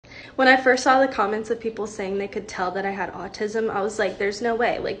When I first saw the comments of people saying they could tell that I had autism, I was like, there's no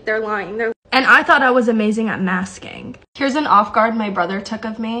way. Like, they're lying. And I thought I was amazing at masking. Here's an off guard my brother took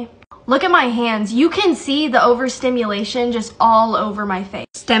of me. Look at my hands. You can see the overstimulation just all over my face.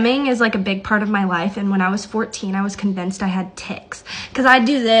 Stemming is like a big part of my life, and when I was 14, I was convinced I had tics. Because I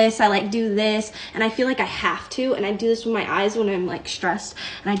do this, I like do this, and I feel like I have to, and I do this with my eyes when I'm like stressed,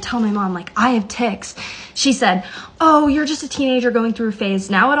 and I tell my mom, like, I have tics. She said, oh, you're just a teenager going through a phase.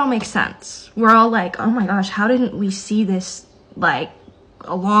 Now it all makes sense. We're all like, oh my gosh, how didn't we see this like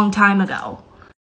a long time ago?